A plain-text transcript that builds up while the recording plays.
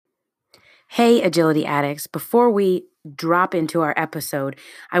Hey, agility addicts. Before we drop into our episode,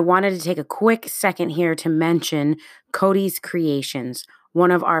 I wanted to take a quick second here to mention Cody's Creations,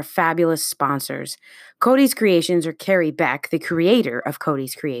 one of our fabulous sponsors. Cody's Creations, or Carrie Beck, the creator of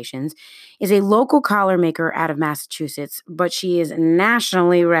Cody's Creations, is a local collar maker out of Massachusetts, but she is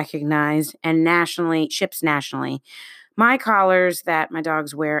nationally recognized and ships nationally. My collars that my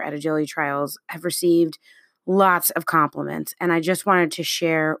dogs wear at agility trials have received lots of compliments, and I just wanted to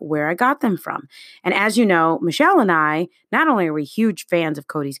share where I got them from. And as you know, Michelle and I, not only are we huge fans of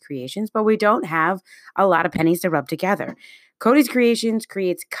Cody's Creations, but we don't have a lot of pennies to rub together. Cody's Creations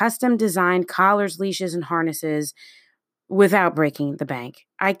creates custom designed collars, leashes, and harnesses without breaking the bank.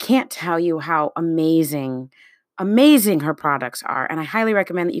 I can't tell you how amazing her products are, and I highly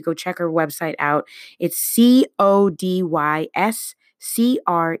recommend that you go check her website out. It's CODYSCreations.com.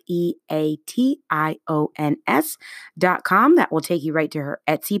 That will take you right to her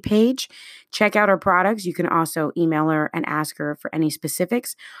Etsy page. Check out her products. You can also email her and ask her for any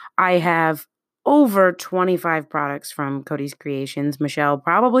specifics. I have over 25 products from Cody's Creations. Michelle,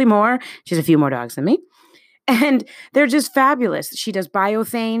 probably more. She has a few more dogs than me. And they're just fabulous. She does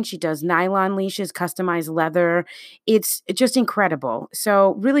biothane. She does nylon leashes, customized leather. It's just incredible.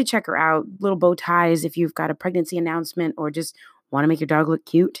 So really check her out. Little bow ties if you've got a pregnancy announcement or just want to make your dog look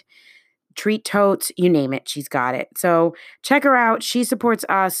cute. Treat totes, you name it, she's got it. So check her out. She supports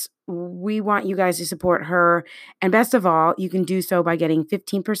us. We want you guys to support her. And best of all, you can do so by getting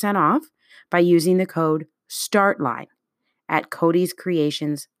 15% off by using the code STARTLINE at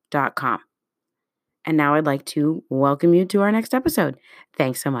codyscreations.com. And now I'd like to welcome you to our next episode.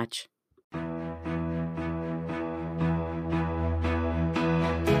 Thanks so much.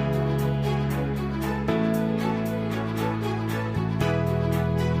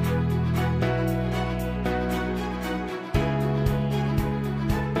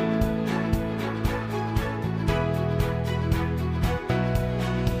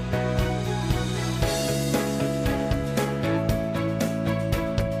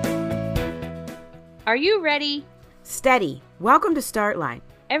 Are you ready? Steady. Welcome to Start Line.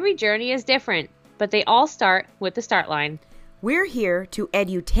 Every journey is different, but they all start with the start line. We're here to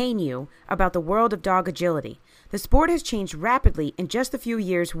edutain you about the world of dog agility. The sport has changed rapidly in just the few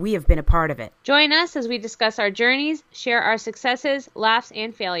years we have been a part of it. Join us as we discuss our journeys, share our successes, laughs,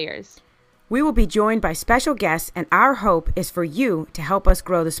 and failures. We will be joined by special guests, and our hope is for you to help us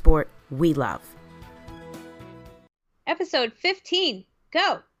grow the sport we love. Episode 15.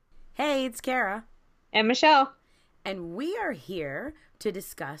 Go! Hey, it's Kara. And Michelle. And we are here to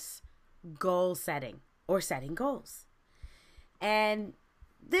discuss goal setting or setting goals. And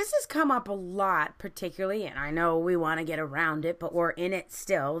this has come up a lot, particularly, and I know we want to get around it, but we're in it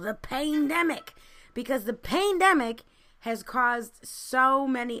still, the pandemic. Because the pandemic has caused so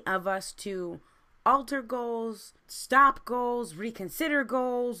many of us to alter goals, stop goals, reconsider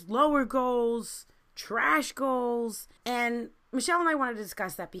goals, lower goals, trash goals. And Michelle and I wanted to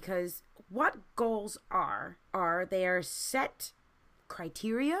discuss that because what goals are they are set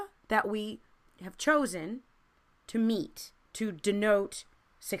criteria that we have chosen to meet to denote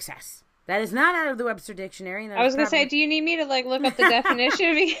success. That is not out of the Webster Dictionary. I was going to say, do you need me to look up the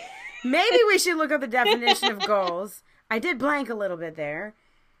definition? Maybe we should look up the definition of goals. I did blank a little bit there.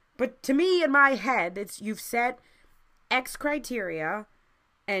 But to me, in my head, you've set X criteria.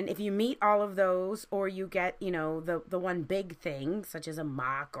 And if you meet all of those, or you get, the one big thing, such as a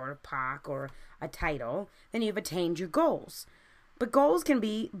mock or a POC or a title, then you've attained your goals. But goals can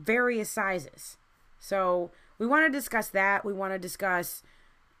be various sizes. So we want to discuss that. We want to discuss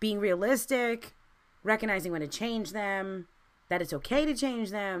being realistic, recognizing when to change them, that it's okay to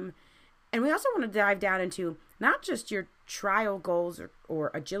change them. And we also want to dive down into not just your trial goals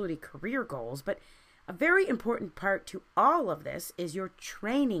or agility career goals, but a very important part to all of this is your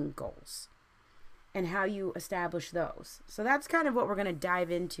training goals and how you establish those. So that's kind of what we're going to dive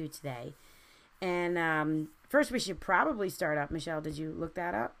into today. And first we should probably start up. Michelle, did you look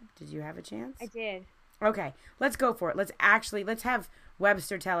that up? Did you have a chance? I did. Okay, let's go for it. Let's have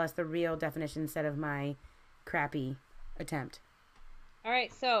Webster tell us the real definition instead of my crappy attempt. All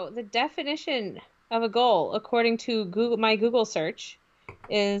right, so the definition of a goal, according to my Google search,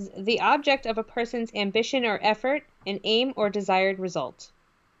 is the object of a person's ambition or effort, an aim or desired result.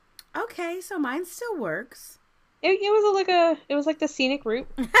 Okay, so mine still works. It was like the scenic route.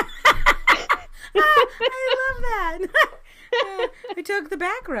 I love that. We took the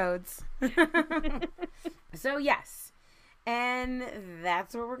back roads. So yes, and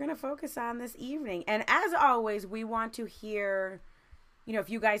that's what we're going to focus on this evening. And as always, we want to hear you know, if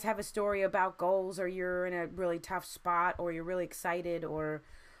you guys have a story about goals or you're in a really tough spot or you're really excited or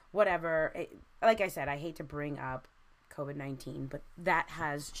whatever. Like I said, I hate to bring up COVID-19, but that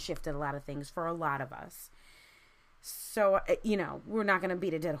has shifted a lot of things for a lot of us. So, we're not going to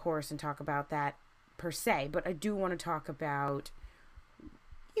beat a dead horse and talk about that per se, but I do want to talk about,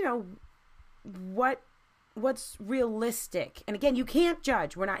 what's realistic. And again, you can't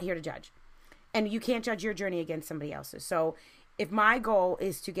judge. We're not here to judge. And you can't judge your journey against somebody else's. So if my goal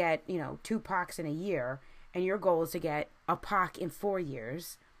is to get, 2 POCs in a year, and your goal is to get a POC in 4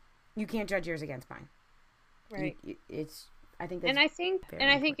 years, you can't judge yours against mine. Right. I think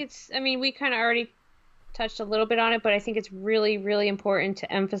it's, we kind of already touched a little bit on it, but I think it's really, really important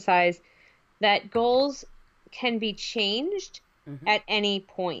to emphasize that goals can be changed at any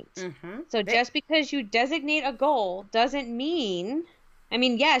point. So just because you designate a goal doesn't mean,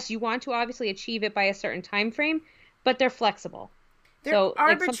 yes, you want to obviously achieve it by a certain time frame, but they're flexible. They're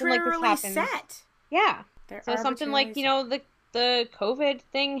arbitrarily set. Yeah. So something like, the COVID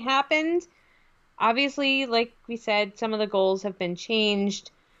thing happened. Obviously, like we said, some of the goals have been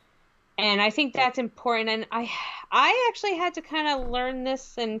changed. And I think that's important. And I actually had to kind of learn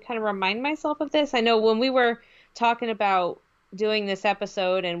this and kind of remind myself of this. I know when we were talking about doing this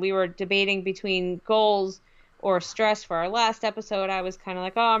episode and we were debating between goals or stress for our last episode, I was kind of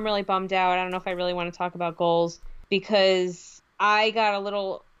like, oh, I'm really bummed out. I don't know if I really want to talk about goals because I got a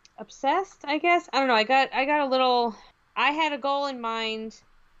little obsessed, I guess. I don't know. I had a goal in mind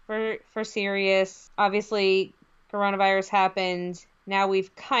for Sirius. Obviously, coronavirus happened. Now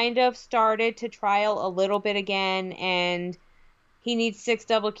we've kind of started to trial a little bit again, and he needs 6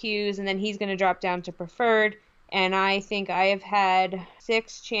 double Qs, and then he's going to drop down to preferred. And I think I have had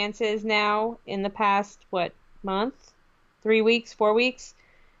 6 chances now in the past, month? 3 weeks, 4 weeks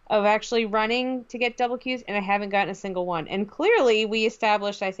of actually running to get double Qs, and I haven't gotten a single one. And clearly we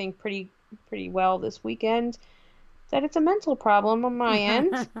established, I think, pretty well this weekend that it's a mental problem on my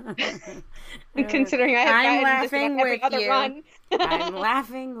end. Considering I'm laughing with you. Run. I'm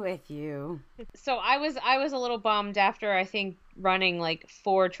laughing with you. So I was a little bummed after I think running like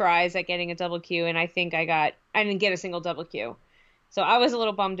 4 tries at getting a double Q, and I think I didn't get a single double Q. So I was a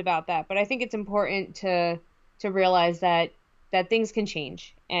little bummed about that, but I think it's important to realize that things can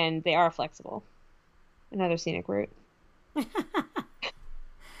change and they are flexible. Another scenic route.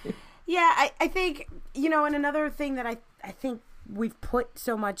 Yeah, I think, and another thing that I think we've put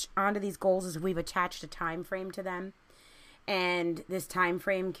so much onto these goals is we've attached a time frame to them. And this time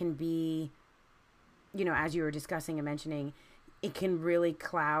frame can be, as you were discussing and mentioning, it can really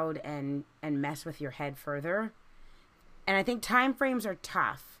cloud and mess with your head further. And I think time frames are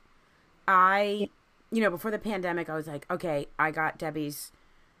tough. Before the pandemic, I was like, okay, I got Debbie's,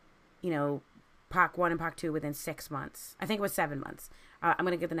 POC 1 and POC 2 within 6 months. I think it was 7 months. I'm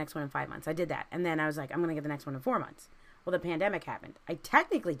going to get the next one in 5 months. I did that. And then I was like, I'm going to get the next one in 4 months. Well, the pandemic happened. I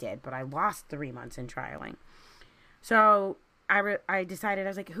technically did, but I lost 3 months in trialing. So I decided, I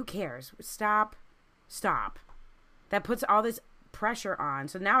was like, who cares? Stop. That puts all this pressure on.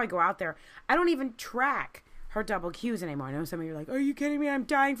 So now I go out there. I don't even track her double Qs anymore. I know some of you are like, are you kidding me? I'm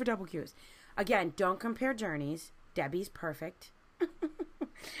dying for double Qs. Again, don't compare journeys. Debbie's perfect.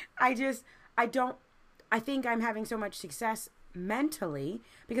 I think I'm having so much success mentally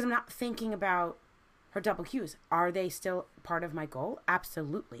because I'm not thinking about her double Qs. Are they still part of my goal?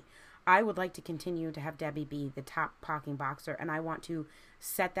 Absolutely. I would like to continue to have Debbie be the top POCing boxer, and I want to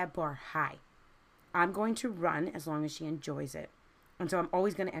set that bar high. I'm going to run as long as she enjoys it. And so I'm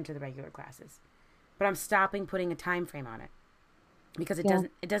always going to enter the regular classes. But I'm stopping putting a time frame on it because it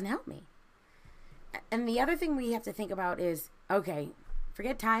doesn't help me. And the other thing we have to think about is, okay,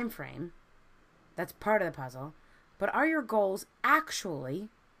 forget time frame. That's part of the puzzle. But are your goals actually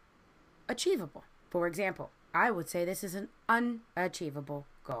achievable? For example, I would say this is an unachievable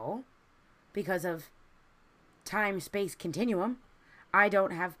goal because of time-space continuum. I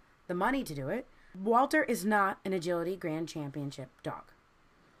don't have the money to do it. Walter is not an agility grand championship dog.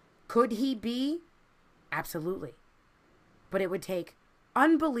 Could he be? Absolutely. But it would take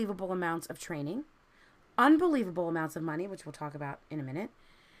unbelievable amounts of training, unbelievable amounts of money, which we'll talk about in a minute.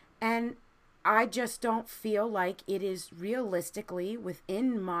 And I just don't feel like it is realistically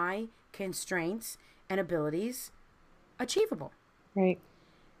within my constraints and abilities achievable. Right.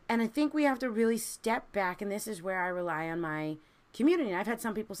 And I think we have to really step back, and this is where I rely on my community. And I've had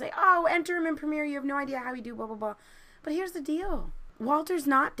some people say, oh, enter him in Premiere, you have no idea how he do, blah, blah, blah. But here's the deal. Walter's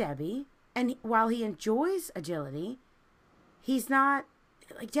not Debbie, and while he enjoys agility, he's not,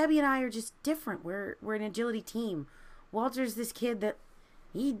 like, Debbie and I are just different. We're an agility team. Walter's this kid that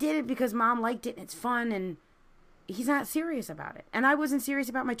he did it because mom liked it and it's fun, and he's not serious about it. And I wasn't serious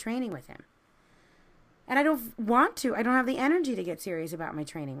about my training with him. And I don't want to. I don't have the energy to get serious about my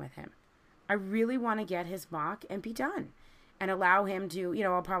training with him. I really want to get his mock and be done. And allow him to,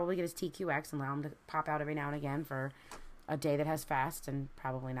 I'll probably get his TQX and allow him to pop out every now and again for a day that has fast, and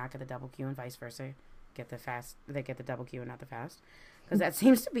probably not get the double Q and vice versa. Get the fast, they get the double Q and not the fast. Because that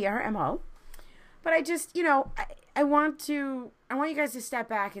seems to be our MO. But I just, I want you guys to step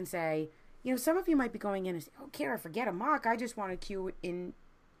back and say, some of you might be going in and say, oh, Kara, forget a mock. I just want a Q in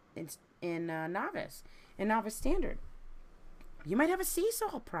novice, in novice standard. You might have a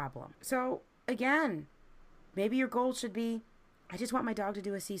seesaw problem. So, again, maybe your goal should be, I just want my dog to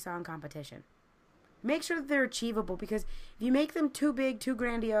do a seesaw in competition. Make sure that they're achievable, because if you make them too big, too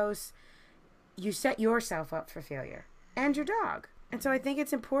grandiose, you set yourself up for failure and your dog. And so I think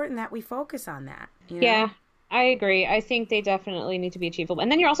it's important that we focus on that. Yeah, I agree. I think they definitely need to be achievable.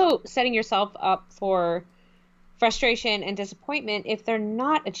 And then you're also setting yourself up for frustration and disappointment if they're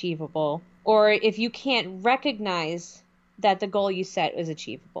not achievable, or if you can't recognize that the goal you set is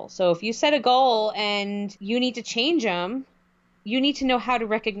achievable. So if you set a goal and you need to change them, you need to know how to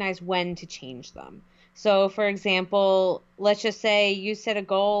recognize when to change them. So, for example, let's just say you set a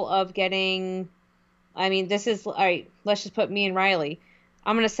goal of getting, all right, let's just put me and Riley.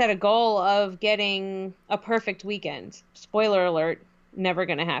 I'm going to set a goal of getting a perfect weekend. Spoiler alert, never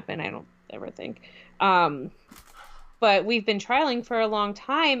going to happen, I don't ever think. But we've been trialing for a long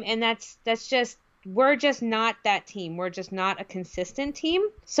time, and we're just not that team. We're just not a consistent team.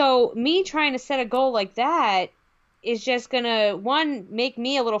 So me trying to set a goal like that is just going to, one, make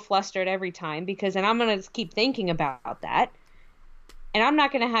me a little flustered every time, because then I'm going to keep thinking about that. And I'm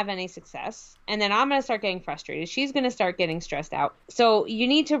not going to have any success. And then I'm going to start getting frustrated. She's going to start getting stressed out. So you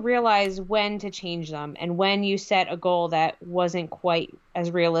need to realize when to change them, and when you set a goal that wasn't quite as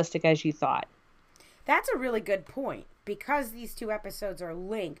realistic as you thought. That's a really good point. Because these two episodes are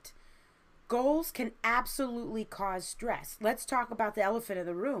linked, goals can absolutely cause stress. Let's talk about the elephant in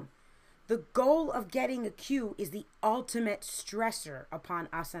the room. The goal of getting a Q is the ultimate stressor upon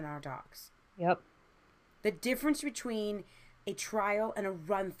us and our dogs. Yep. The difference between a trial and a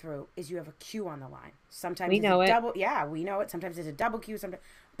run through is you have a Q on the line. Sometimes we know it. Yeah, we know it. Sometimes it's a double Q,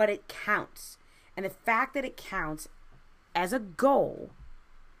 but it counts. And the fact that it counts as a goal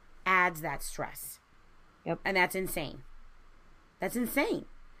adds that stress. Yep. And that's insane. That's insane.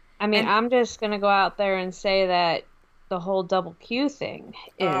 I'm just going to go out there and say that the whole double Q thing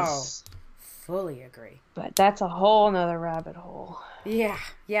is... fully agree. But that's a whole nother rabbit hole. Yeah.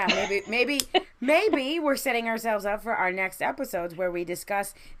 Maybe we're setting ourselves up for our next episodes where we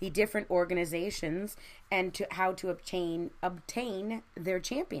discuss the different organizations and how to obtain their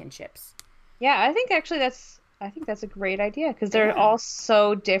championships. Yeah, I think actually that's a great idea, because they're all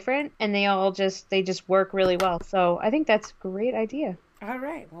so different, and they just work really well. So I think that's a great idea. All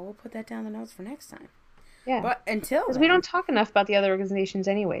right. Well, we'll put that down in the notes for next time. Yeah. But until then, we don't talk enough about the other organizations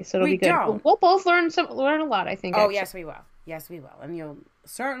anyway, so it'll be good. Don't. We'll both learn a lot, I think. Oh, actually. yes, we will. Yes, we will. And you'll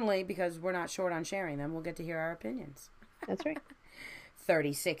certainly, because we're not short on sharing them, we'll get to hear our opinions. That's right.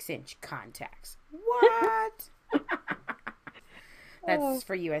 36-inch contacts. What? That's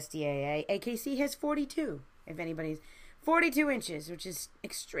for USDAA. AKC has 42. If anybody's 42 inches, which is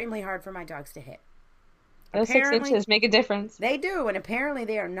extremely hard for my dogs to hit. Those 6 inches make a difference. They do, and apparently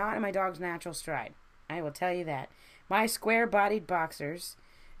they are not in my dog's natural stride. I will tell you that. My square-bodied boxers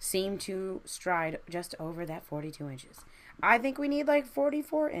seem to stride just over that 42 inches. I think we need like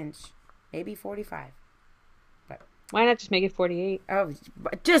 44-inch, maybe 45. But why not just make it 48? Oh,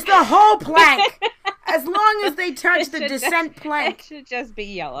 just the whole plank! As long as they touch the descent plank. It should just be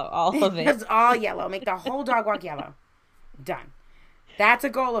yellow, all of it. It's all yellow. Make the whole dog walk yellow. Done. That's a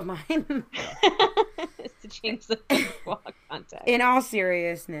goal of mine. Is to change the walk contact. In all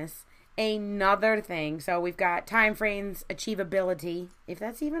seriousness, another thing. So we've got time frames, achievability, if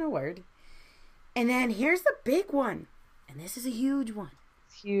that's even a word. And then here's the big one. And this is a huge one.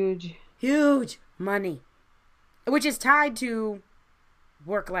 It's huge. Huge money. Which is tied to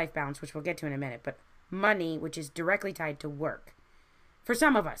work-life balance, which we'll get to in a minute. But money, which is directly tied to work. For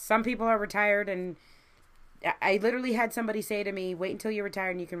some of us. Some people are retired, and I literally had somebody say to me, wait until you're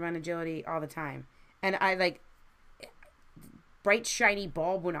retired and you can run agility all the time. And I bright shiny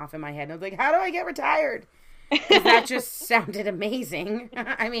bulb went off in my head. And I was like, how do I get retired? That just sounded amazing.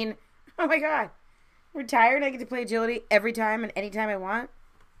 I mean, oh my God. Retired, I get to play agility every time and anytime I want.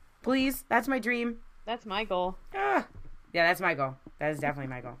 Please, that's my dream. That's my goal. Yeah, that's my goal. That is definitely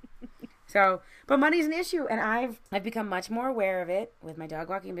my goal. So, but money's an issue, and I've become much more aware of it with my dog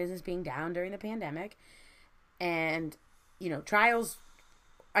walking business being down during the pandemic. And, trials,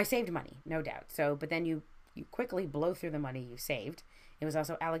 I saved money, no doubt. So, but then you quickly blow through the money you saved It was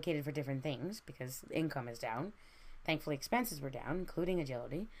also allocated for different things because income is down. Thankfully, expenses were down, including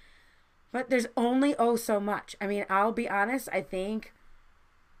agility. But there's only so much. I mean, I'll be honest. I think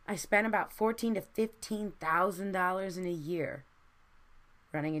I spent about $14,000 to $15,000 in a year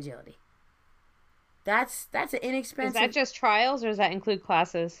running agility. That's an inexpensive. Is that just trials, or does that include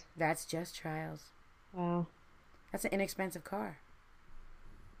classes? That's just trials. Wow. That's an inexpensive car.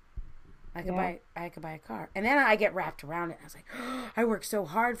 I could buy a car. And then I get wrapped around it. I was like, oh, I worked so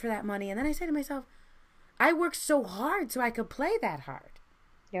hard for that money. And then I say to myself, I worked so hard so I could play that hard.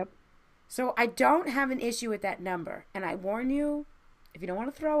 Yep. So I don't have an issue with that number. And I warn you, if you don't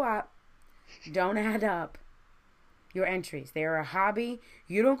want to throw up, don't add up your entries. They are a hobby.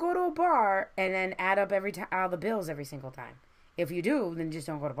 You don't go to a bar and then add up all the bills every single time. If you do, then just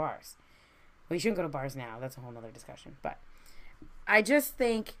don't go to bars. Well, you shouldn't go to bars now. That's a whole other discussion. But I just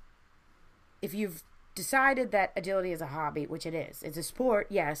think if you've decided that agility is a hobby, which it is, it's a sport,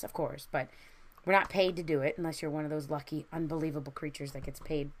 yes, of course, but we're not paid to do it unless you're one of those lucky, unbelievable creatures that gets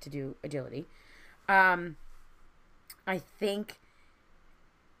paid to do agility. I think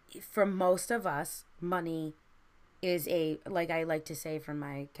for most of us, money is like I like to say from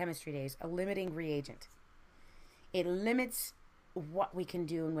my chemistry days, a limiting reagent. It limits what we can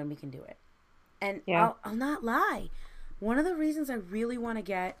do and when we can do it. And I'll not lie. One of the reasons I really want to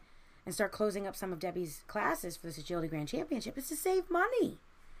get and start closing up some of Debbie's classes for this Agility Grand Championship is to save money.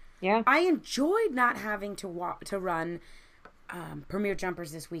 Yeah. I enjoyed not having to run Premier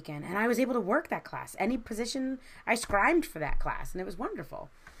Jumpers this weekend, and I was able to work that class. Any position, I scrimed for that class, and it was wonderful.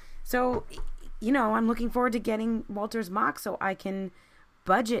 So, I'm looking forward to getting Walter's mock so I can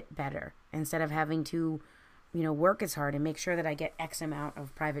budget better instead of having to, work as hard and make sure that I get X amount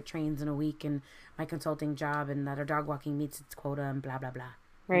of private trains in a week and my consulting job and that our dog walking meets its quota and blah, blah, blah.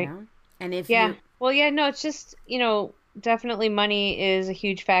 Right. And if it's just, definitely money is a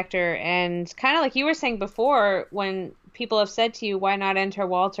huge factor. And kind of like you were saying before, when people have said to you, why not enter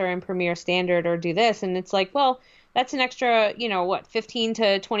Walter and Premier Standard or do this? And it's like, well, that's an extra, $15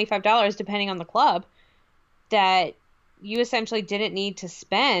 to $25, depending on the club, that you essentially didn't need to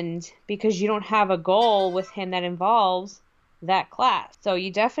spend because you don't have a goal with him that involves that class. So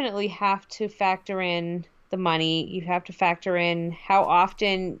you definitely have to factor in the money. You have to factor in how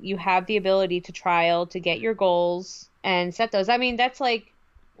often you have the ability to trial to get your goals and set those. I mean, that's like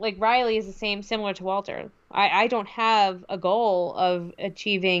Riley is the same, similar to Walter. I don't have a goal of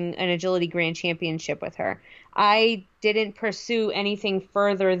achieving an agility grand championship with her. I didn't pursue anything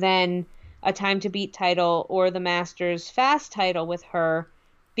further than a time to beat title or the Masters fast title with her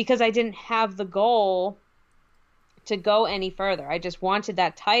because I didn't have the goal to go any further. I just wanted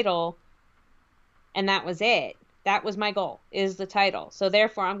that title, and that was it. That was my goal, is the title. So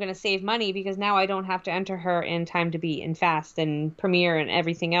therefore, I'm going to save money because now I don't have to enter her in time to beat and fast and premier and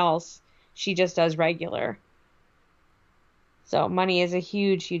everything else. She just does regular. So money is a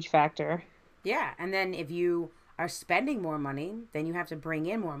huge, huge factor. Yeah, and then if you are spending more money, then you have to bring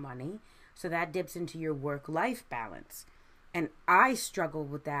in more money. So that dips into your work-life balance. And I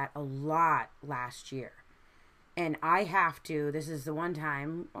struggled with that a lot last year. And I have to, this is the one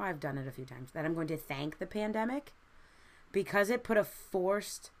time, I've done it a few times, that I'm going to thank the pandemic because it put a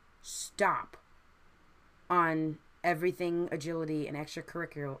forced stop on everything agility and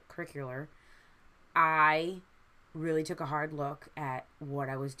extracurricular. I really took a hard look at what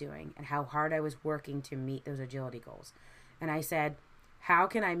I was doing and how hard I was working to meet those agility goals. And I said, how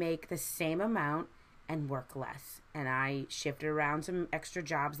can I make the same amount and work less? And I shifted around some extra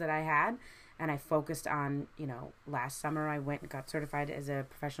jobs that I had. And I focused on, last summer I went and got certified as a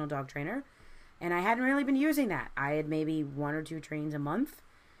professional dog trainer. And I hadn't really been using that. I had maybe 1 or 2 trains a month.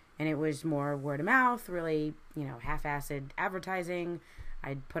 And it was more word of mouth, really, half-assed advertising.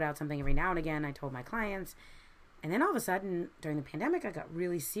 I'd put out something every now and again. I told my clients. And then all of a sudden, during the pandemic, I got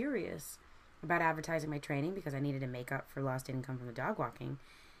really serious about advertising my training because I needed to make up for lost income from the dog walking.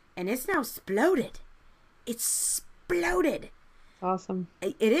 And it's now exploded. It's exploded. Awesome.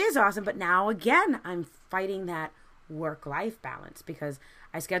 It is awesome, but now again, I'm fighting that work-life balance because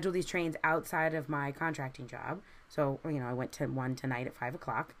I schedule these trains outside of my contracting job. So, I went to one tonight at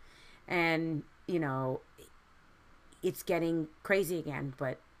 5:00, and, it's getting crazy again,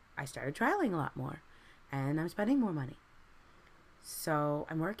 but I started trialing a lot more, and I'm spending more money. So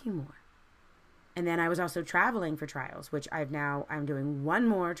I'm working more. And then I was also traveling for trials, which I'm doing one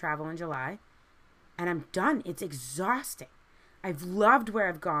more travel in July, and I'm done. It's exhausting. I've loved where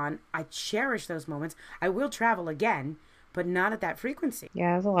I've gone. I cherish those moments. I will travel again, but not at that frequency.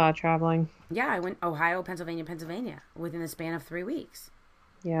 Yeah, there's a lot of traveling. Yeah, I went Ohio, Pennsylvania within the span of 3 weeks.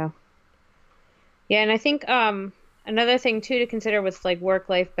 Yeah. Yeah, and I think another thing too to consider with like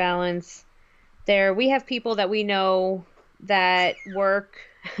work-life balance, we have people that we know that work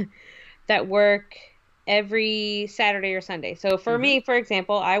that work every Saturday or Sunday. So for me, for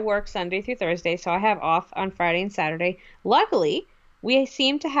example, I work Sunday through Thursday, so I have off on Friday and Saturday. Luckily, we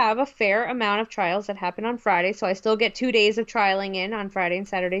seem to have a fair amount of trials that happen on Friday, so I still get 2 days of trialing in on Friday and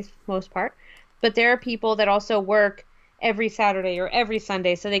Saturdays for the most part. But there are people that also work every Saturday or every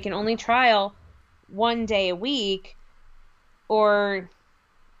Sunday, so they can only trial 1 day a week. Or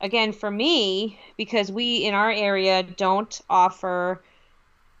again, for me, because we in our area don't offer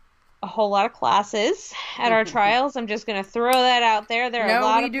a whole lot of classes at our trials. I'm just going to throw that out there. There are a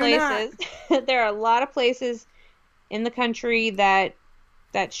lot of places. There are a lot of places in the country that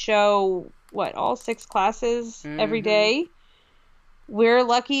show all 6 classes every day. We're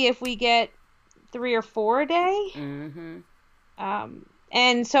lucky if we get 3 or 4 a day.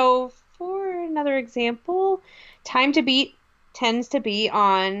 And so for another example, Time to Beat tends to be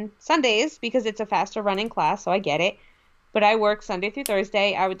on Sundays because it's a faster running class, so I get it. But I work Sunday through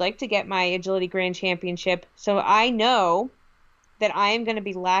Thursday. I would like to get my Agility Grand Championship, so I know that I am going to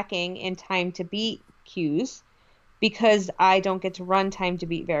be lacking in Time to Beat cues because I don't get to run Time to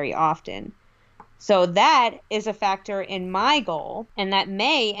Beat very often. So that is a factor in my goal, and that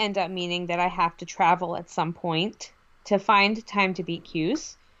may end up meaning that I have to travel at some point to find Time to Beat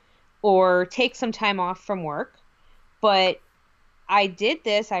cues or take some time off from work. But I did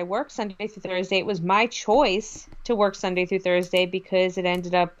this. I worked Sunday through Thursday. It was my choice to work Sunday through Thursday because it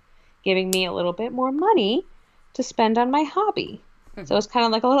ended up giving me a little bit more money to spend on my hobby. So it's kind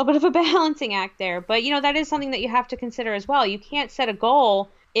of like a little bit of a balancing act there. But, that is something that you have to consider as well. You can't set a goal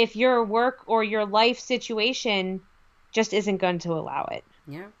if your work or your life situation just isn't going to allow it.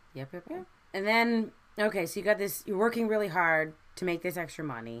 Yeah. Yep. And then, okay, so you got this, you're working really hard to make this extra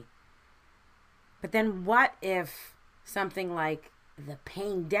money. But then what if something like the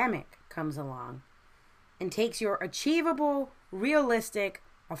pandemic comes along and takes your achievable, realistic,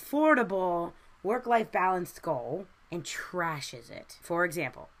 affordable, work-life balanced goal and trashes it? For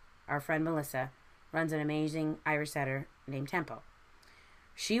example, our friend Melissa runs an amazing Irish setter named Tempo.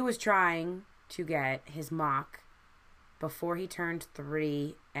 She was trying to get his mock before he turned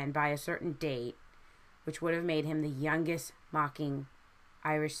 3 and by a certain date, which would have made him the youngest mocking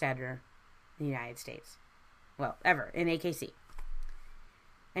Irish setter in the United States. Well, ever, in AKC.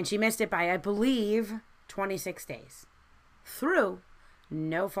 And she missed it by, I believe, 26 days. Through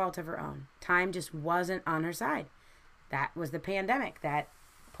no fault of her own. Time just wasn't on her side. That was the pandemic that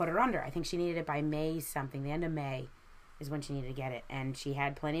put her under. I think she needed it by May something. The end of May is when she needed to get it. And she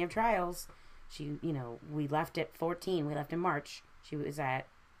had plenty of trials. She, we left at 14. We left in March. She was at,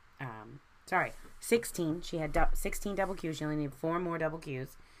 16. She had 16 double Qs. She only needed 4 more double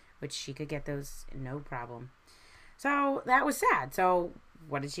Qs, which she could get those no problem. So that was sad. So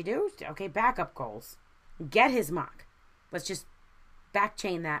what did she do? Okay, backup goals. Get his mock. Let's just back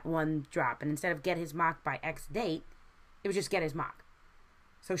chain that one drop. And instead of get his mock by X date, it was just get his mock.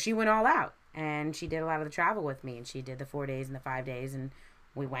 So she went all out. And she did a lot of the travel with me. And she did the 4 days and the 5 days. And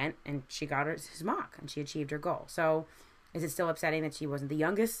we went and she got his mock. And she achieved her goal. So is it still upsetting that she wasn't the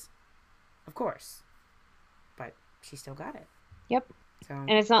youngest? Of course. But she still got it. Yep. So,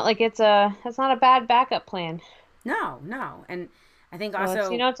 and it's not like it's not a bad backup plan. No. And I think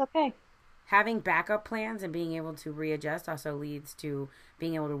also, it's okay. Having backup plans and being able to readjust also leads to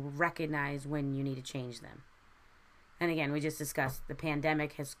being able to recognize when you need to change them. And again, we just discussed the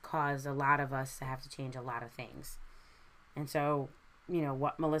pandemic has caused a lot of us to have to change a lot of things. And so,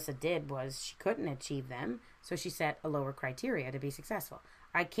 what Melissa did was she couldn't achieve them. So she set a lower criteria to be successful.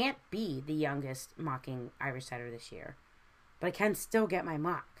 I can't be the youngest mocking Irish setter this year, but I can still get my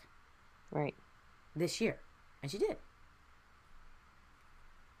mock. Right. This year. And she did.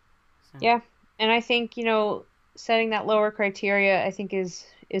 So. Yeah. And I think, setting that lower criteria, I think is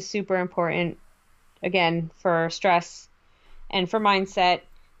super important, again, for stress and for mindset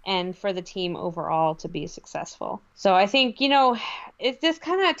and for the team overall to be successful. So I think, this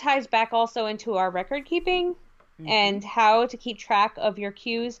kind of ties back also into our record keeping and how to keep track of your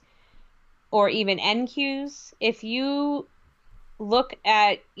cues or even NQs. If you look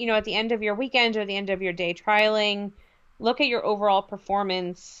at, at the end of your weekend or the end of your day trialing, look at your overall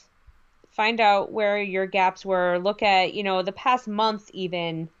performance, find out where your gaps were, look at, the past month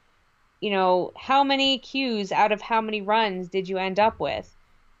even, how many cues out of how many runs did you end up with?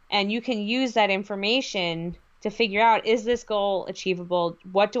 And you can use that information to figure out, is this goal achievable?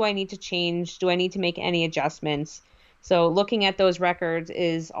 What do I need to change? Do I need to make any adjustments? So looking at those records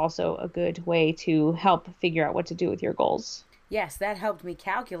is also a good way to help figure out what to do with your goals. Yes, that helped me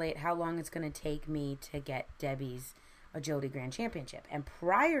calculate how long it's going to take me to get Debbie's Agility Grand Championship. And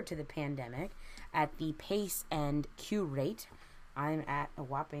prior to the pandemic, at the pace and Q rate, I'm at a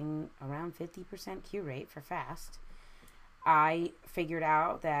whopping around 50% Q rate for fast. I figured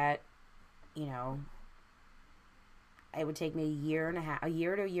out that, you know, it would take me a year to a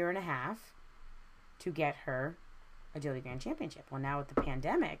year and a half to get her Agility Grand Championship. Well, now with the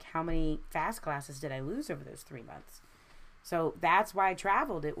pandemic, how many fast classes did I lose over those 3 months? So that's why I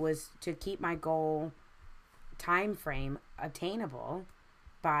traveled. It was to keep my goal time frame attainable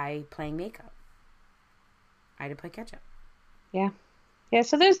by playing makeup. I had to play catch up. Yeah. Yeah,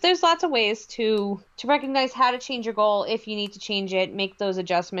 so there's lots of ways to recognize how to change your goal if you need to change it, make those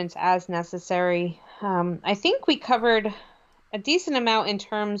adjustments as necessary. I think we covered a decent amount in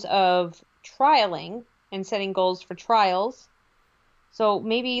terms of trialing and setting goals for trials. So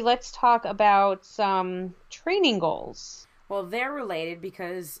maybe let's talk about some training goals. Well, they're related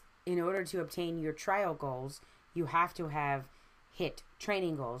because in order to obtain your trial goals, you have to have hit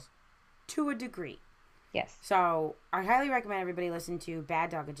training goals to a degree. Yes. So I highly recommend everybody listen to Bad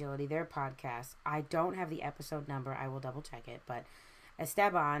Dog Agility, their podcast. I don't have the episode number. I will double check it. But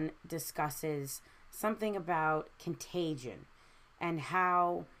Esteban discusses something about contagion and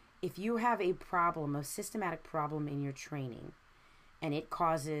how if you have a problem, a systematic problem in your training, and it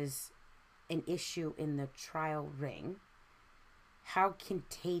causes an issue in the trial ring, how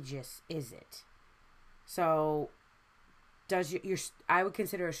contagious is it? So does your I would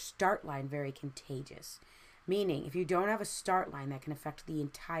consider a start line very contagious. Meaning, if you don't have a start line, that can affect the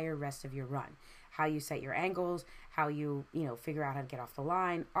entire rest of your run. How you set your angles, how you figure out how to get off the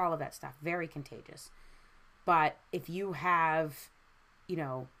line, all of that stuff, very contagious. But if you have,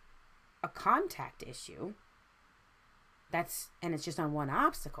 a contact issue, and it's just on one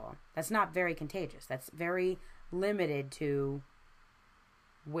obstacle, that's not very contagious. That's very limited to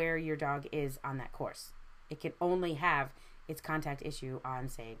where your dog is on that course. It can only have its contact issue on,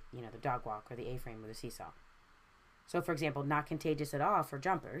 say, the dog walk or the A-frame or the seesaw. So, for example, not contagious at all for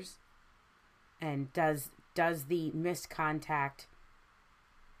jumpers. And does the missed contact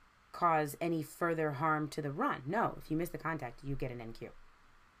cause any further harm to the run? No. If you miss the contact, you get an NQ.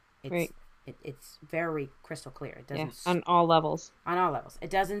 Right. It's very crystal clear. It doesn't on all levels. On all levels. It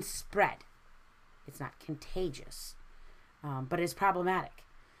doesn't spread. It's not contagious, but it's problematic.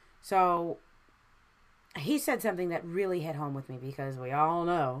 So he said something that really hit home with me because we all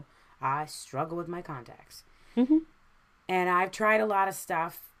know I struggle with my contacts. Mm-hmm. And I've tried a lot of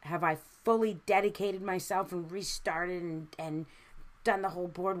stuff. Have I fully dedicated myself and restarted and done the whole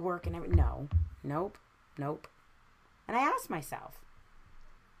board work and everything? No. Nope. And I asked myself,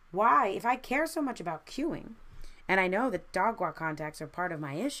 why, if I care so much about cueing, and I know that dog walk contacts are part of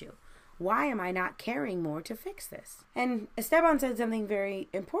my issue, why am I not caring more to fix this? And Esteban said something very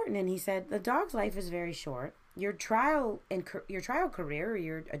important, and he said, the dog's life is very short. Your trial career, or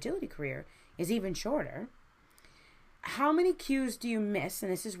your agility career, is even shorter. How many cues do you miss?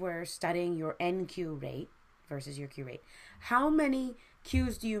 And this is where studying your NQ rate versus your Q rate. How many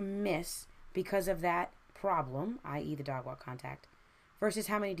cues do you miss because of that problem, i.e. the dog walk contact, versus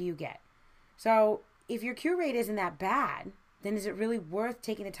how many do you get? So if your Q rate isn't that bad, then is it really worth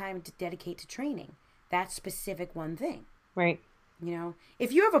taking the time to dedicate to training that specific one thing? Right.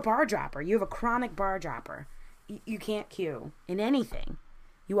 If you have a bar dropper, you have a chronic bar dropper, you can't cue in anything,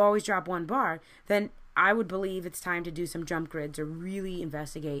 you always drop one bar, then I would believe it's time to do some jump grids or really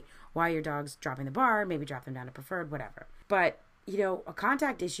investigate why your dog's dropping the bar, maybe drop them down to preferred, whatever. But, a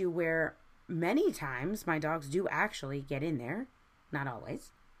contact issue where many times my dogs do actually get in there, not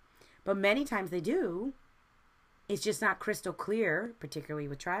always, but many times they do, it's just not crystal clear, particularly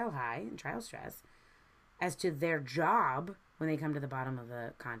with trial high and trial stress, as to their job when they come to the bottom of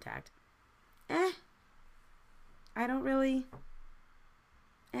the contact. I don't really,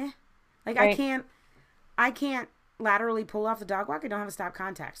 Like, right. I can't laterally pull off the dog walk. I don't have a stop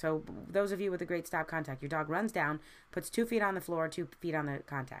contact. So those of you with a great stop contact, your dog runs down, puts 2 feet on the floor, 2 feet on the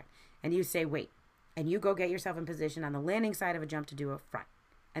contact, and you say, wait. And you go get yourself in position on the landing side of a jump to do a front.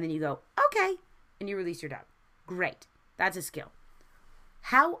 And then you go, okay, and you release your dog. Great. That's a skill.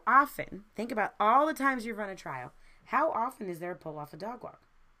 How often, think about all the times you've run a trial, how often is there a pull off a dog walk?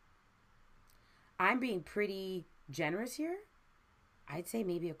 I'm being pretty generous here. I'd say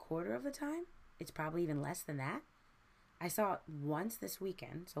maybe a quarter of the time. It's probably even less than that. I saw it once this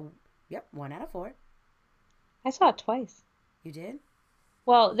weekend. So, 1 out of 4. I saw it twice. You did?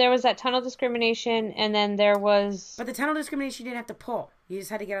 Well, there was that tunnel discrimination, and then there was... But the tunnel discrimination, you didn't have to pull. You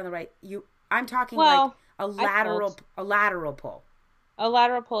just had to get on the right... I'm talking like a lateral pull. A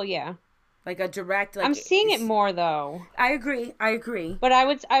lateral pull, yeah. Like a direct, like I'm seeing it more though. I agree. But I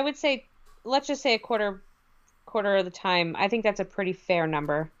would say, let's just say a quarter of the time. I think that's a pretty fair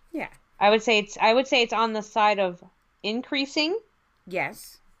number. Yeah. I would say it's on the side of increasing.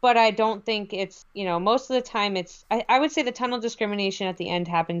 Yes. But I don't think it's, most of the time I would say the tunnel discrimination at the end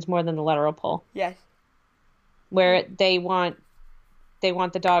happens more than the lateral pull. Yes. Where they want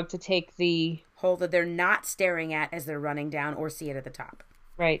the dog to take the hole that they're not staring at as they're running down or see it at the top.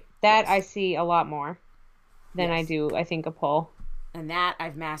 Right. That yes. I see a lot more than yes. I do, I think, a pull. And that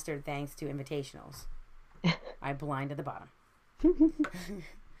I've mastered thanks to invitationals. I blind at the bottom.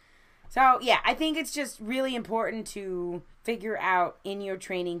 So, yeah, I think it's just really important to figure out in your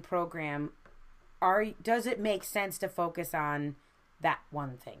training program, does it make sense to focus on that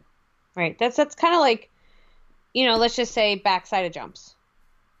one thing? Right. That's kind of like, let's just say backside of jumps.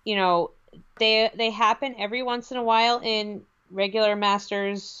 They happen every once in a while in regular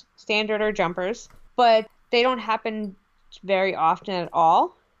masters, standard, or jumpers, but they don't happen very often at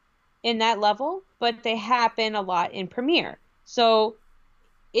all in that level, but they happen a lot in Premier. So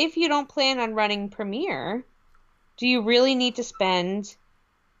if you don't plan on running Premier, do you really need to spend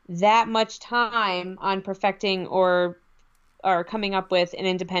that much time on perfecting or coming up with an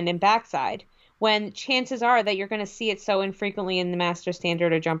independent backside when chances are that you're going to see it so infrequently in the master,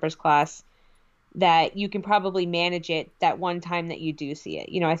 standard, or jumpers class that you can probably manage it that one time that you do see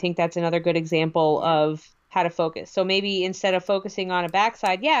it. I think that's another good example of how to focus. So maybe instead of focusing on a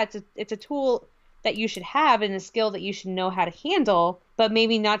backside, yeah, it's a tool that you should have and a skill that you should know how to handle, but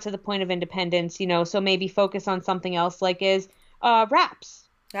maybe not to the point of independence, so maybe focus on something else like wraps.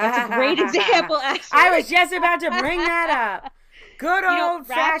 That's a great example, actually. I was just about to bring that up. Good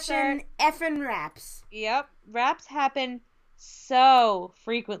old-fashioned effing wraps. Yep. Wraps happen so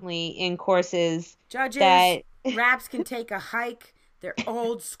frequently in courses. Judges, wraps can take a hike. They're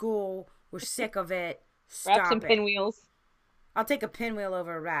old school. We're sick of it. Stop wraps and pinwheels. I'll take a pinwheel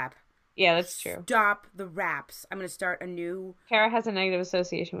over a wrap. Yeah, that's true. Stop the wraps. I'm going to start a new... Kara has a negative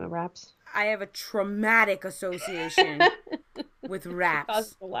association with wraps. I have a traumatic association with wraps. It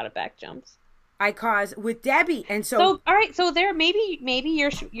causes a lot of back jumps. I cause with Debbie, and so all right. So there, maybe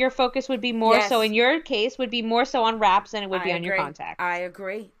your focus would be more so in your case would be more so on wraps than it would be on your contacts. I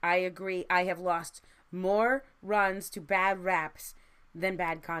agree. I have lost more runs to bad wraps than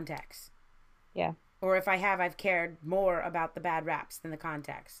bad contacts. Yeah. Or if I have, I've cared more about the bad wraps than the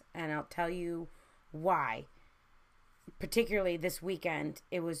contacts, and I'll tell you why. Particularly this weekend,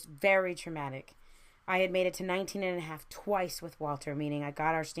 it was very traumatic. I had made it to 19.5 twice with Walter, meaning I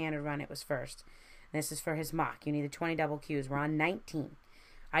got our standard run. It was first. And this is for his mock. You need the 20 double Qs. We're on 19.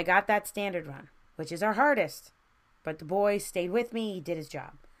 I got that standard run, which is our hardest. But the boy stayed with me. He did his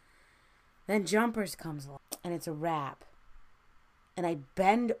job. Then jumpers comes along, and it's a wrap. And I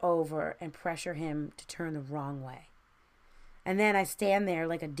bend over and pressure him to turn the wrong way. And then I stand there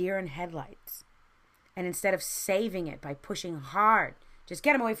like a deer in headlights. And instead of saving it by pushing hard, just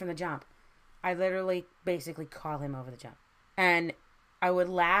get him away from the jump, I literally basically call him over the jump. And I would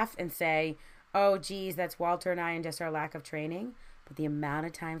laugh and say, oh, geez, that's Walter and I and just our lack of training. But the amount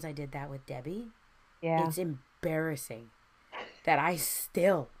of times I did that with Debbie, it's embarrassing that I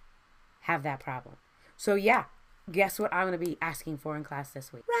still have that problem. So, yeah, guess what I'm going to be asking for in class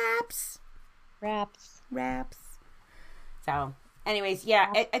this week? Wraps. So, anyways,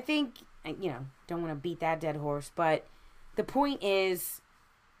 yeah, I think, don't want to beat that dead horse. But the point is,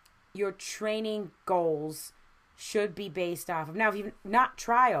 your training goals should be based off of... Now, if you've not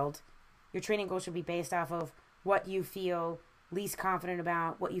trialed, your training goals should be based off of what you feel least confident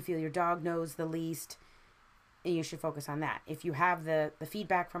about, what you feel your dog knows the least, and you should focus on that. If you have the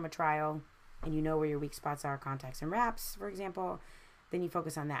feedback from a trial and you know where your weak spots are, contacts and wraps, for example, then you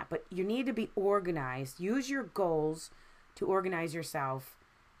focus on that. But you need to be organized. Use your goals to organize yourself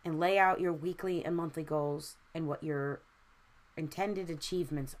and lay out your weekly and monthly goals and what your intended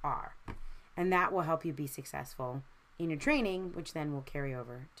achievements are, and that will help you be successful in your training, which then will carry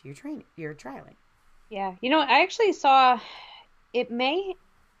over to your trialing. Yeah, I actually saw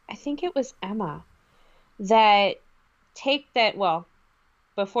I think it was Emma that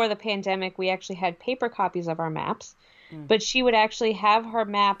before the pandemic we actually had paper copies of our maps, but she would actually have her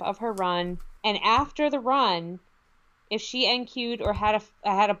map of her run, and after the run, if she NQ'd or had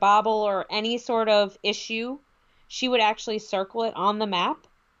a bobble or any sort of issue, she would actually circle it on the map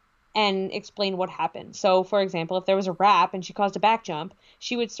and explain what happened. So, for example, if there was a wrap and she caused a back jump,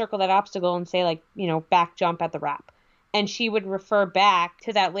 she would circle that obstacle and say, back jump at the wrap. And she would refer back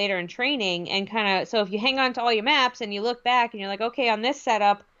to that later in training and so if you hang on to all your maps and you look back and you're like, okay, on this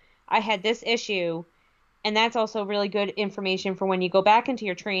setup, I had this issue. And that's also really good information for when you go back into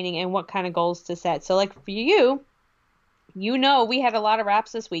your training and what kind of goals to set. So like for you, we had a lot of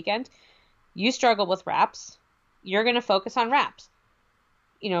wraps this weekend. You struggle with wraps. You're going to focus on wraps.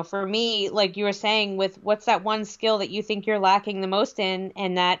 For me, like you were saying, with what's that one skill that you think you're lacking the most in,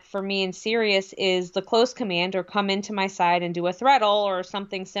 and that for me in Sirius is the close command, or come into my side and do a throttle or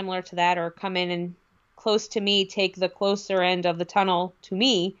something similar to that, or come in and close to me, take the closer end of the tunnel to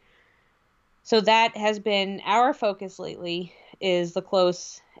me. So that has been our focus lately, is the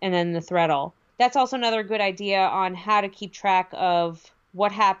close and then the throttle. That's also another good idea on how to keep track of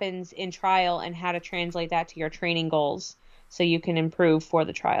what happens in trial and how to translate that to your training goals, so you can improve for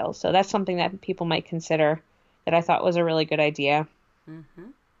the trials. So that's something that people might consider, that I thought was a really good idea. And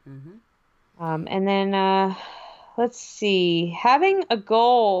then let's see, having a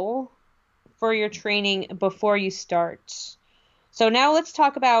goal for your training before you start. So now let's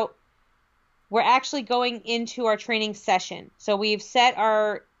talk about, we're actually going into our training session. So we've set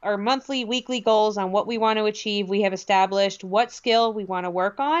our monthly, weekly goals on what we want to achieve. We have established what skill we want to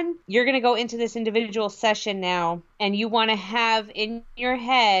work on. You're going to go into this individual session now, and you want to have in your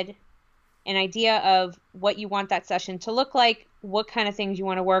head an idea of what you want that session to look like, what kind of things you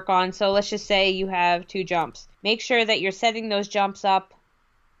want to work on. So let's just say you have 2 jumps. Make sure that you're setting those jumps up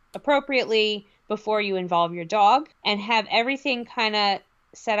appropriately before you involve your dog, and have everything kind of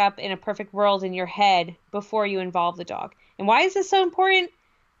set up in a perfect world in your head before you involve the dog. And why is this so important?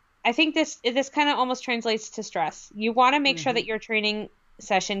 I think this kind of almost translates to stress. You want to make sure that your training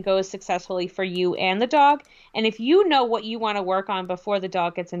session goes successfully for you and the dog. And if you know what you want to work on before the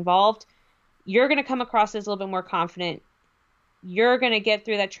dog gets involved, you're going to come across as a little bit more confident. You're going to get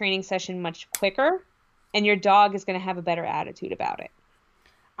through that training session much quicker, and your dog is going to have a better attitude about it.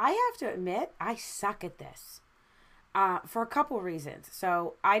 I have to admit, I suck at this for a couple reasons.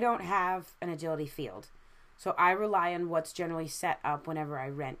 So I don't have an agility field. So I rely on what's generally set up whenever I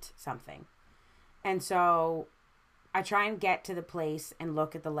rent something. And so I try and get to the place and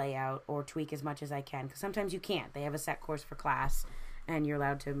look at the layout or tweak as much as I can. Because sometimes you can't. They have a set course for class, and you're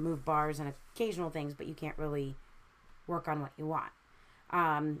allowed to move bars and occasional things, but you can't really work on what you want.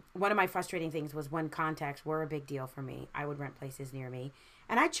 One of my frustrating things was when contacts were a big deal for me. I would rent places near me,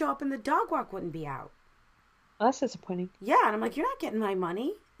 and I'd show up and the dog walk wouldn't be out. Well, that's disappointing. Yeah, and I'm like, you're not getting my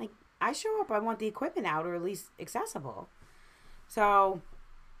money. Like, I show up, I want the equipment out, or at least accessible. So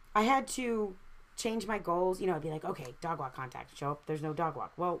I had to change my goals. I'd be like, okay, dog walk contact, show up, there's no dog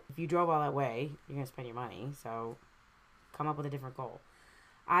walk. Well, if you drove all that way, you're going to spend your money, so come up with a different goal.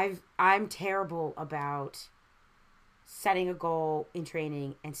 I'm terrible about setting a goal in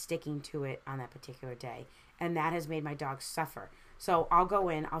training and sticking to it on that particular day. And that has made my dog suffer. So I'll go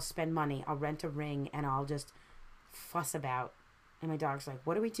in, I'll spend money, I'll rent a ring, and I'll just fuss about. And my dog's like,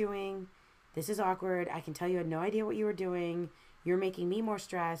 what are we doing? This is awkward. I can tell you had no idea what you were doing. You're making me more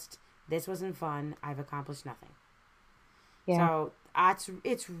stressed. This wasn't fun. I've accomplished nothing. Yeah. So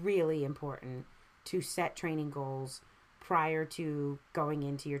it's really important to set training goals prior to going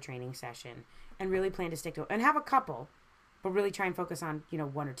into your training session, and really plan to stick to it. And have a couple, but really try and focus on,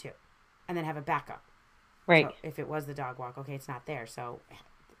 1 or 2. And then have a backup. Right. So if it was the dog walk, okay, it's not there. So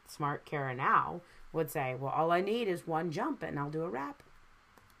smart Kara now would say, well, all I need is 1 jump and I'll do a wrap.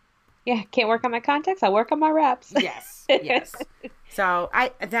 Yeah, can't work on my contacts, I'll work on my wraps. Yes. So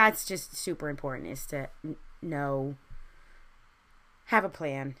that's just super important, is to have a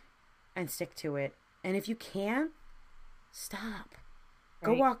plan and stick to it. And if you can't, stop.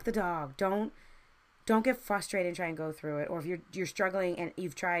 Go walk the dog. Don't get frustrated and try and go through it. Or if you're struggling and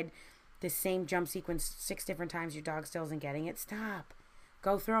you've tried the same jump sequence 6 different times, your dog still isn't getting it, stop.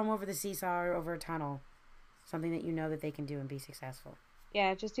 Go throw them over the seesaw or over a tunnel. Something that you know that they can do and be successful.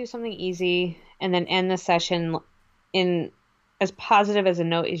 Yeah, just do something easy and then end the session in as positive as a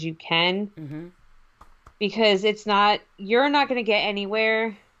note as you can. Mm-hmm. Because you're not going to get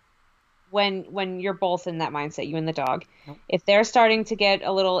anywhere when you're both in that mindset, you and the dog. Nope. If they're starting to get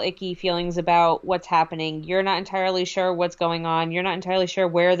a little icky feelings about what's happening, you're not entirely sure what's going on, you're not entirely sure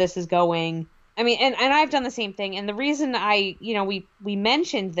where this is going. I mean, and I've done the same thing. And the reason we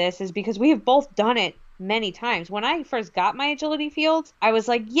mentioned this is because we have both done it many times. When I first got my agility field, I was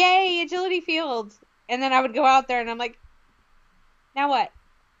like, yay, agility field. And then I would go out there and I'm like, now what?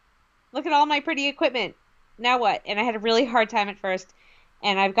 Look at all my pretty equipment. Now what? And I had a really hard time at first.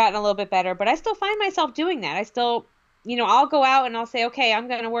 And I've gotten a little bit better, but I still find myself doing that. I still, I'll go out and I'll say, okay, I'm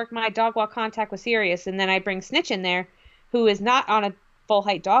going to work my dog walk contact with Sirius. And then I bring Snitch in there, who is not on a full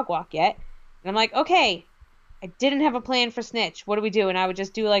height dog walk yet. And I'm like, okay, I didn't have a plan for Snitch. What do we do? And I would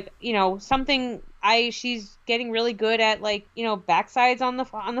just do something she's getting really good at like, backsides on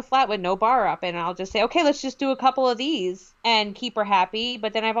the flat with no bar up, and I'll just say, okay, let's just do a couple of these and keep her happy.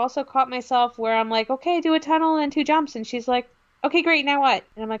 But then I've also caught myself where I'm like, okay, do a tunnel and 2 jumps, and she's like, okay, great, now what?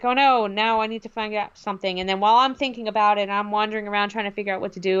 And I'm like, oh no, now I need to find out something. And then while I'm thinking about it, I'm wandering around trying to figure out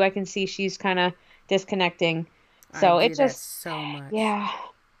what to do. I can see she's kind of disconnecting. So I it do that just, so much. yeah,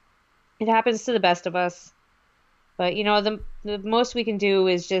 it happens to the best of us. But the most we can do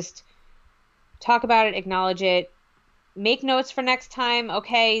is just talk about it, acknowledge it, make notes for next time.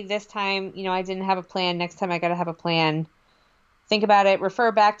 Okay, this time, I didn't have a plan. Next time I got to have a plan. Think about it,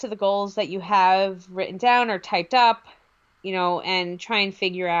 refer back to the goals that you have written down or typed up, and try and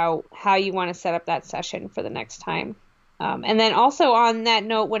figure out how you want to set up that session for the next time. And then also on that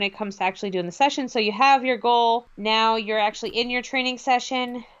note, when it comes to actually doing the session, so you have your goal. Now you're actually in your training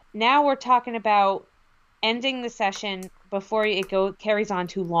session. Now we're talking about ending the session before it carries on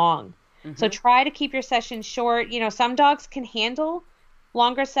too long. Mm-hmm. So try to keep your session short. Some dogs can handle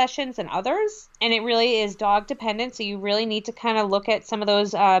longer sessions than others, and it really is dog dependent. So you really need to kind of look at some of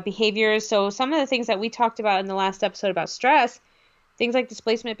those behaviors. So some of the things that we talked about in the last episode about stress, things like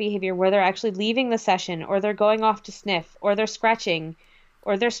displacement behavior, where they're actually leaving the session, or they're going off to sniff, or they're scratching,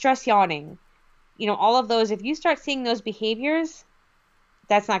 or they're stress yawning. All of those, if you start seeing those behaviors,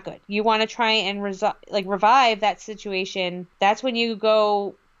 that's not good. You want to try and revive that situation. That's when you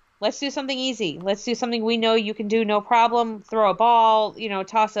go, let's do something easy. Let's do something we know you can do, no problem. Throw a ball,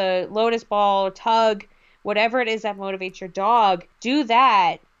 toss a lotus ball, tug, whatever it is that motivates your dog. Do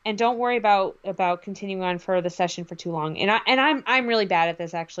that, and don't worry about continuing on for the session for too long. And I'm really bad at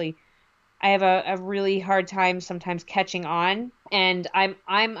this, actually. I have a really hard time sometimes catching on, and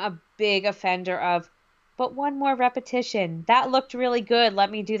I'm a big offender of, but one more repetition. That looked really good.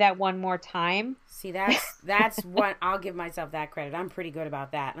 Let me do that one more time. See, that's what I'll give myself that credit. I'm pretty good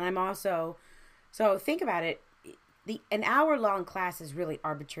about that. And I'm also, so think about it. An hour-long class is really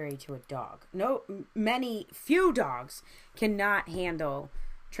arbitrary to a dog. Few dogs cannot handle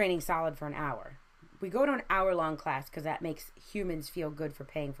training solid for an hour. We go to an hour-long class because that makes humans feel good for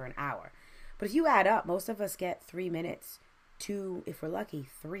paying for an hour. But if you add up, most of us get 3 minutes to, if we're lucky,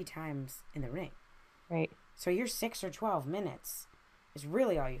 3 times in the ring. Right. So your 6 or 12 minutes is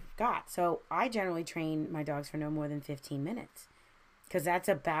really all you've got. So I generally train my dogs for no more than 15 minutes because that's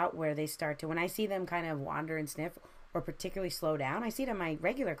about where they start to, when I see them kind of wander and sniff or particularly slow down, I see it in my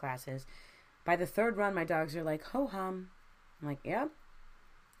regular classes. By the 3rd run, my dogs are like, ho hum. I'm like, yep,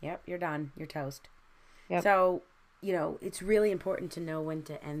 you're done. You're toast. Yep. So, it's really important to know when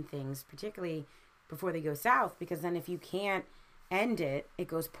to end things, particularly before they go south, because then if you can't end it, it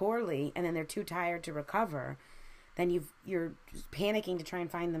goes poorly, and then they're too tired to recover, then you're panicking to try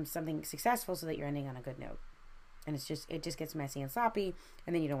and find them something successful so that you're ending on a good note. And it just gets messy and sloppy,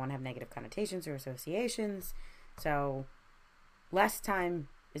 and then you don't want to have negative connotations or associations. So less time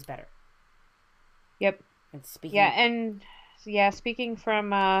is better. Yep. And speaking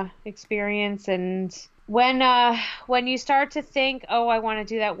from experience, and when you start to think, oh, I want to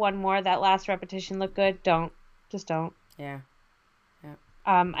do that one more, that last repetition looked good, don't. Yeah.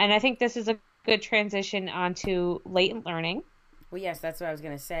 And I think this is a good transition onto latent learning. Well, yes, that's what I was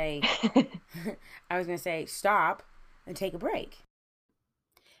going to say. I was going to say stop and take a break.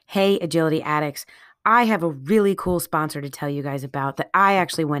 Hey, agility addicts. I have a really cool sponsor to tell you guys about that I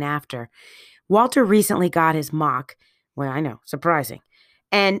actually went after. Walter recently got his mock. Well, I know, surprising.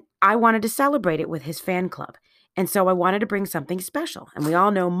 And I wanted to celebrate it with his fan club. And so I wanted to bring something special. And we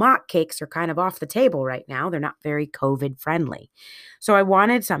all know mock cakes are kind of off the table right now. They're not very COVID friendly. So I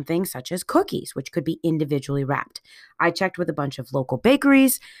wanted something such as cookies, which could be individually wrapped. I checked with a bunch of local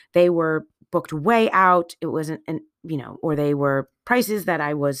bakeries. They were booked way out. It wasn't, or they were prices that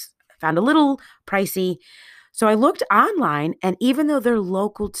found a little pricey. So I looked online, and even though they're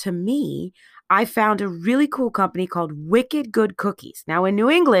local to me, I found a really cool company called Wicked Good Cookies. Now in New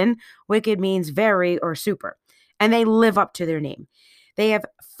England, wicked means very or super. And they live up to their name. They have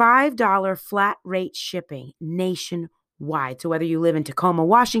 $5 flat rate shipping nationwide. So whether you live in Tacoma,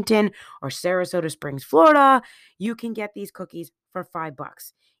 Washington, or Sarasota Springs, Florida, you can get these cookies for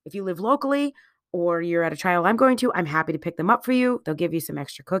 $5. If you live locally or you're at a trial I'm going to, I'm happy to pick them up for you. They'll give you some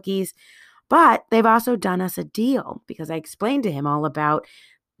extra cookies. But they've also done us a deal because I explained to him all about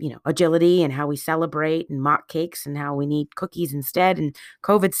agility and how we celebrate and mock cakes and how we need cookies instead and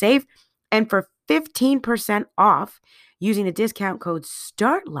COVID safe. And for 15% off using the discount code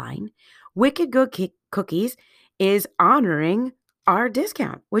STARTLINE, Wicked Good Cookies is honoring our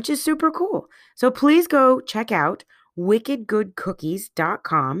discount, which is super cool. So please go check out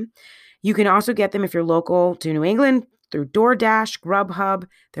wickedgoodcookies.com. You can also get them if you're local to New England through DoorDash, Grubhub.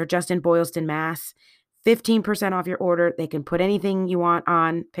 They're just in Boylston, Mass. 15% off your order. They can put anything you want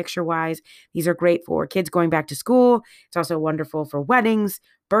on picture-wise. These are great for kids going back to school. It's also wonderful for weddings,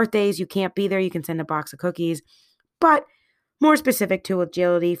 birthdays. You can't be there. You can send a box of cookies. But more specific to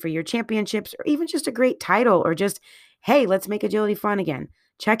agility for your championships or even just a great title or just, hey, let's make agility fun again.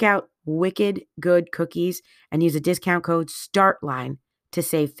 Check out Wicked Good Cookies and use a discount code STARTLINE to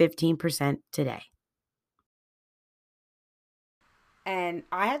save 15% today. And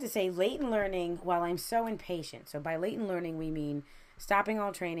I have to say, latent learning, while I'm so impatient, so by latent learning, we mean stopping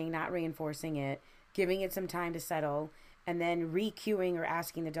all training, not reinforcing it, giving it some time to settle, and then re-cueing or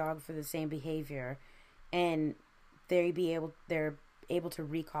asking the dog for the same behavior, and they're able to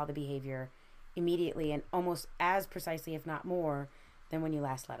recall the behavior immediately and almost as precisely, if not more, than when you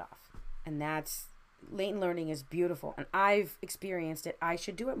last let off. And that's, latent learning is beautiful, and I've experienced it. I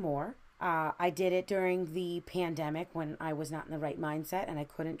should do it more. I did it during the pandemic when I was not in the right mindset and I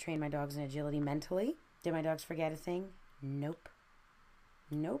couldn't train my dogs in agility mentally. Did my dogs forget a thing? Nope.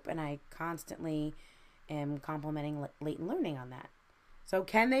 And I constantly am complimenting latent learning on that. So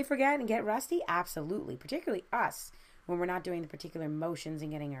can they forget and get rusty? Absolutely. Particularly us when we're not doing the particular motions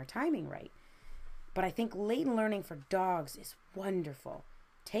and getting our timing right. But I think latent learning for dogs is wonderful.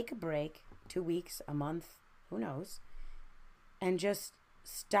 Take a break, 2 weeks, a month, who knows, and just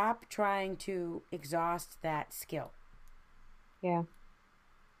stop trying to exhaust that skill. Yeah.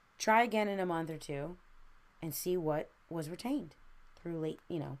 Try again in a month or two and see what was retained through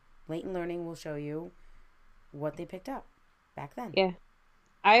latent learning will show you what they picked up back then. Yeah.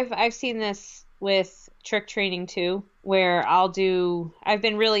 I've seen this with trick training too, where I've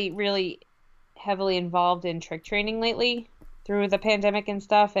been really, really heavily involved in trick training lately through the pandemic and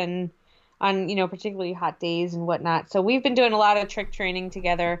stuff, and on, particularly hot days and whatnot. So we've been doing a lot of trick training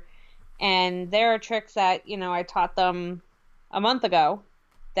together, and there are tricks that, I taught them a month ago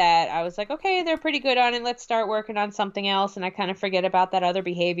that I was like, okay, they're pretty good on it. Let's start working on something else. And I kind of forget about that other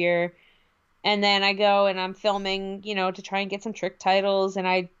behavior. And then I go and I'm filming, to try and get some trick titles, and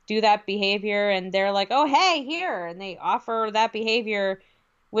I do that behavior and they're like, oh, hey, here. And they offer that behavior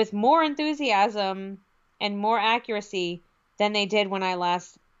with more enthusiasm and more accuracy than they did when I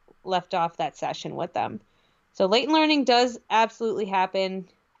last left off that session with them. So latent learning does absolutely happen.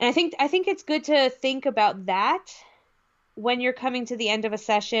 And I think it's good to think about that when you're coming to the end of a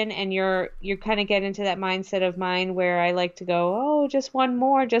session and you're kind of get into that mindset of mine where I like to go, oh, just one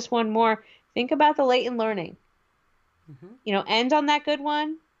more. Think about the latent learning. Mm-hmm. End on that good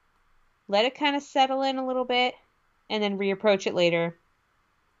one, let it kind of settle in a little bit, and then reapproach it later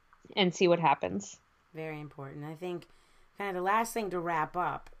and see what happens. Very important. I think kind of the last thing to wrap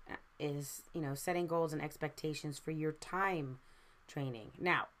up is, setting goals and expectations for your time training.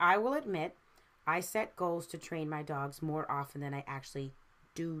 Now, I will admit, I set goals to train my dogs more often than I actually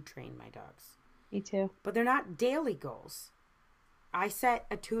do train my dogs. Me too. But they're not daily goals. I set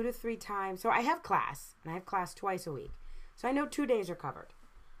a 2 to 3 times. So I have class, and I have class twice a week. So I know 2 days are covered.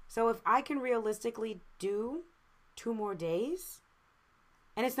 So if I can realistically do 2 more days,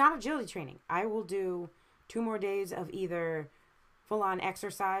 and it's not agility training, I will do 2 more days of either full-on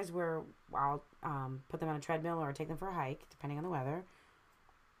exercise where I'll put them on a treadmill or take them for a hike, depending on the weather,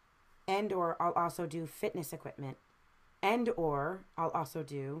 and or I'll also do fitness equipment, and or I'll also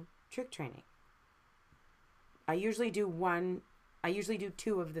do trick training. I usually do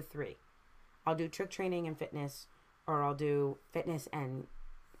 2 of the 3. I'll do trick training and fitness, or I'll do fitness and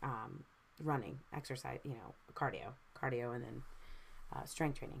running, exercise, cardio, and then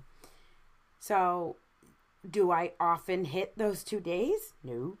strength training. So, do I often hit those 2 days?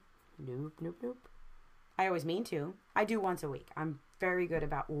 Nope. I always mean to. I do once a week. I'm very good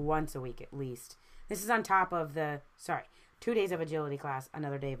about once a week at least. This is on top of 2 days of agility class,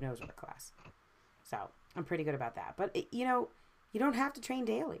 another day of nose work class. So, I'm pretty good about that. But, you don't have to train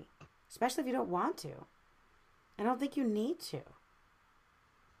daily, especially if you don't want to. I don't think you need to.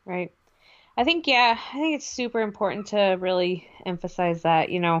 Right. I think it's super important to really emphasize that,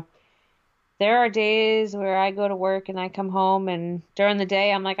 there are days where I go to work and I come home and during the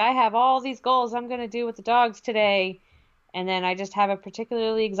day I'm like, I have all these goals I'm going to do with the dogs today. And then I just have a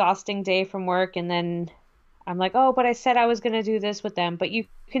particularly exhausting day from work. And then I'm like, oh, but I said I was going to do this with them. But you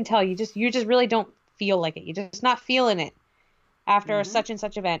can tell you just really don't feel like it. You're just not feeling it after such and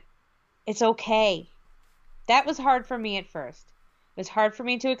such event. It's okay. That was hard for me at first. It was hard for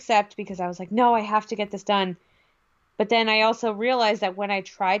me to accept because I was like, no, I have to get this done. But then I also realized that when I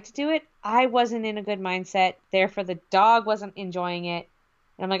tried to do it, I wasn't in a good mindset. Therefore, the dog wasn't enjoying it.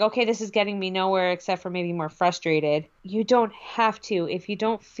 and I'm like, okay, this is getting me nowhere except for maybe more frustrated. You don't have to. If you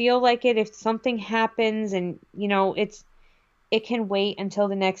don't feel like it, if something happens and, it can wait until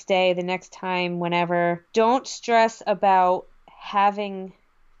the next day, the next time, whenever. Don't stress about having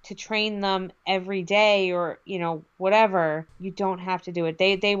to train them every day or, whatever. You don't have to do it.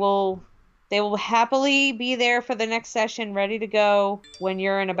 They will happily be there for the next session, ready to go when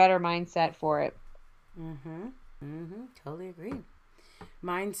you're in a better mindset for it. Totally agree.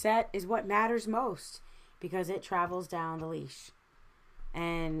 Mindset is what matters most because it travels down the leash.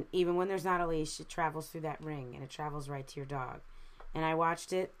 And even when there's not a leash, it travels through that ring and it travels right to your dog. And I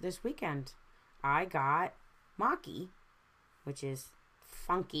watched it this weekend. I got Maki, which is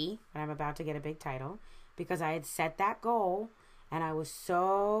funky, but I'm about to get a big title, because I had set that goal and I was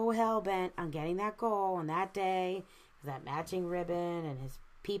so hell-bent on getting that goal on that day, that matching ribbon and his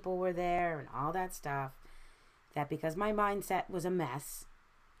people were there and all that stuff, that because my mindset was a mess,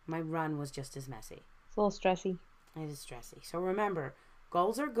 my run was just as messy. It's a little stressy. It is stressy. So remember,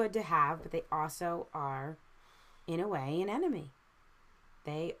 goals are good to have, but they also are, in a way, an enemy.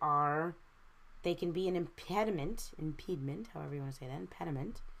 They can be an impediment, however you want to say that,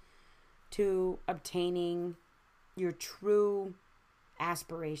 impediment, to obtaining your true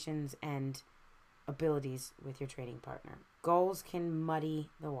aspirations and abilities with your training partner. Goals can muddy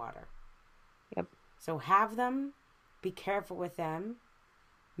the water. Yep. So have them, be careful with them,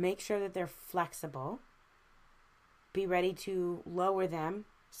 make sure that they're flexible, be ready to lower them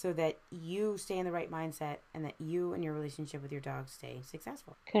so that you stay in the right mindset and that you and your relationship with your dog stay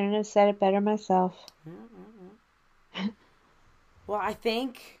successful. Couldn't have said it better myself. Well, I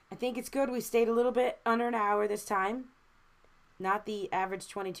think it's good. We stayed a little bit under an hour this time. Not the average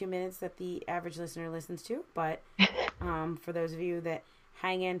 22 minutes that the average listener listens to, but for those of you that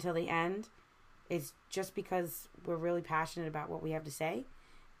hang in till the end, it's just because we're really passionate about what we have to say,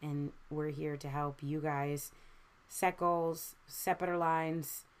 and we're here to help you guys set goals, set better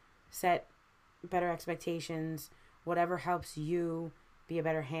lines, set better expectations, whatever helps you be a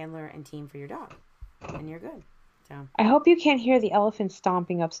better handler and team for your dog. And you're good. So I hope you can't hear the elephant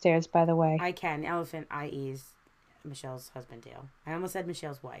stomping upstairs, by the way. I can. Elephant, i.e. is Michelle's husband, Dale. I almost said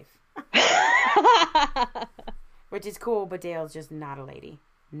Michelle's wife. Which is cool, but Dale's just not a lady.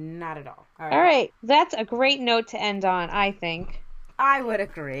 Not at all. All right. That's a great note to end on, I think. I would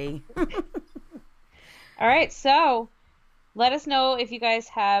agree. All right, so let us know if you guys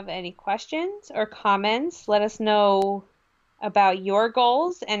have any questions or comments. Let us know about your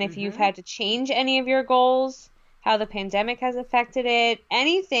goals and if you've had to change any of your goals, how the pandemic has affected it,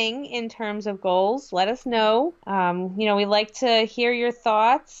 anything in terms of goals, let us know. We like to hear your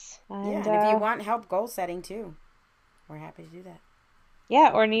thoughts. And if you want help goal setting too, we're happy to do that.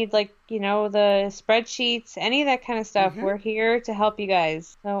 Yeah, or need the spreadsheets, any of that kind of stuff. We're here to help you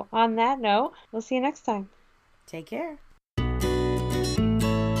guys. So on that note, we'll see you next time. Take care.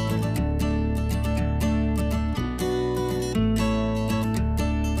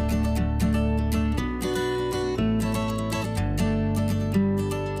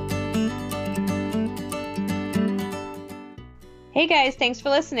 Hey guys, thanks for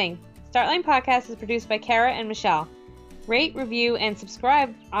listening. Startline Podcast is produced by Kara and Michelle. Rate, review, and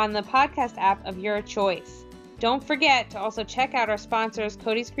subscribe on the podcast app of your choice. Don't forget to also check out our sponsors,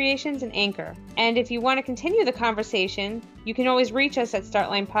 Cody's Creations and Anchor. And if you want to continue the conversation, you can always reach us at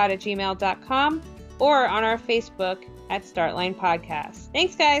startlinepod@gmail.com or on our Facebook at Startline Podcast.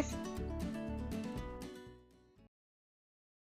 Thanks, guys!